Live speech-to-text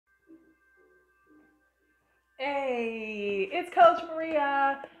Hey, it's Coach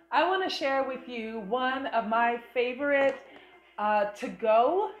Maria. I want to share with you one of my favorite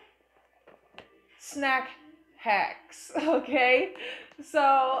to-go snack hacks. Okay,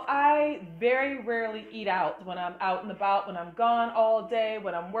 so I very rarely eat out when I'm out and about, when I'm gone all day,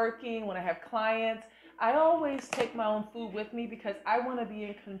 when I'm working, when I have clients. I always take my own food with me because I want to be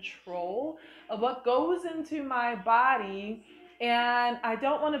in control of what goes into my body, and I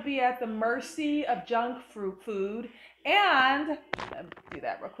don't want to be at the mercy of junk fruit food. And let me do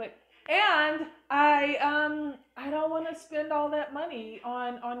that real quick. And I don't want to spend all that money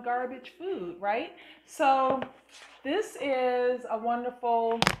on garbage food, right? So this is a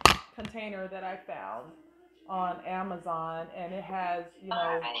wonderful container that I found on Amazon, and it has,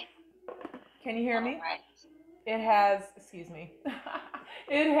 can you hear me? It has, excuse me,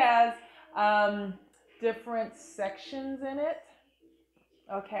 it has um, different sections in it.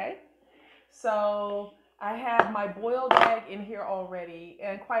 Okay, so I have my boiled egg in here already,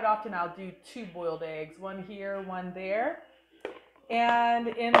 and quite often I'll do two boiled eggs, one here, one there. And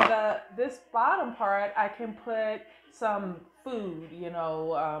in this bottom part, I can put some food,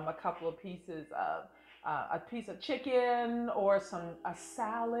 a couple of pieces of a piece of chicken or a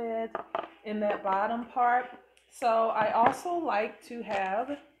salad in that bottom part. So I also like to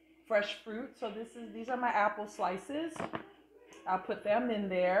have fresh fruit. So these are my apple slices. I'll put them in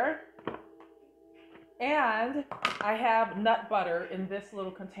there. And I have nut butter in this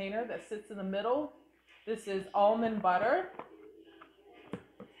little container that sits in the middle. This is almond butter.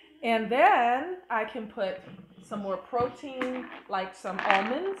 And then I can put some more protein, like some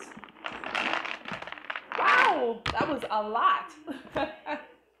almonds. Wow, that was a lot.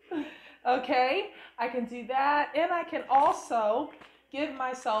 Okay, I can do that. And I can also give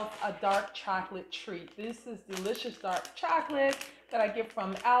myself a dark chocolate treat. This is delicious dark chocolate that I get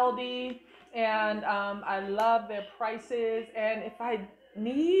from Aldi. And I love their prices. And if I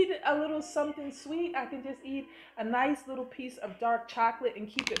need a little something sweet, I can just eat a nice little piece of dark chocolate and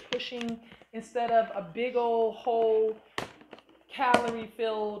keep it pushing instead of a big old whole calorie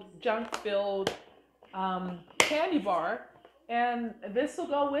filled, junk filled candy bar. And this will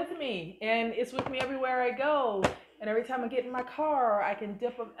go with me, and it's with me everywhere I go. And every time I get in my car, I can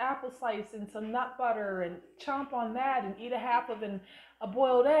dip an apple slice in some nut butter and chomp on that and eat a half of a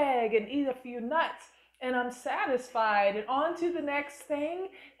boiled egg and eat a few nuts. And I'm satisfied and on to the next thing.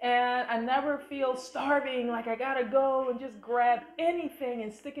 And I never feel starving, like I gotta go and just grab anything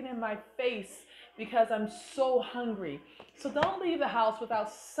and stick it in my face because I'm so hungry. So don't leave the house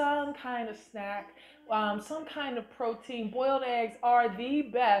without some kind of snack, some kind of protein. Boiled eggs are the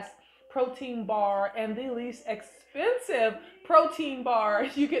best protein bar and the least expensive protein bar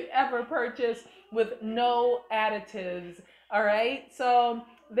you could ever purchase with no additives. All right, so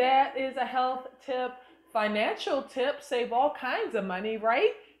that is a health tip, financial tip, save all kinds of money,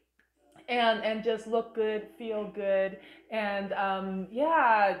 right? And just look good, feel good, and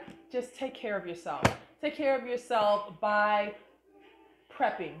yeah, just take care of yourself. Take care of yourself by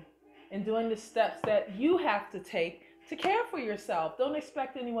prepping and doing the steps that you have to take to care for yourself. Don't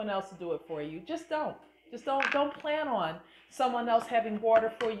expect anyone else to do it for you. Just don't. Just don't plan on someone else having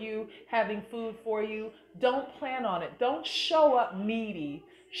water for you, having food for you. Don't plan on it. Don't show up needy.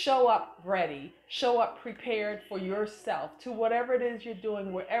 Show up ready. Show up prepared for yourself to whatever it is you're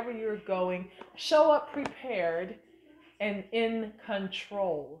doing, wherever you're going. Show up prepared and in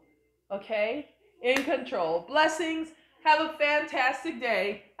control. Okay? In control. Blessings. Have a fantastic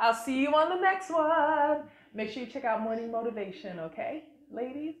day. I'll see you on the next one. Make sure you check out Morning Motivation, okay?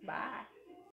 Ladies, bye.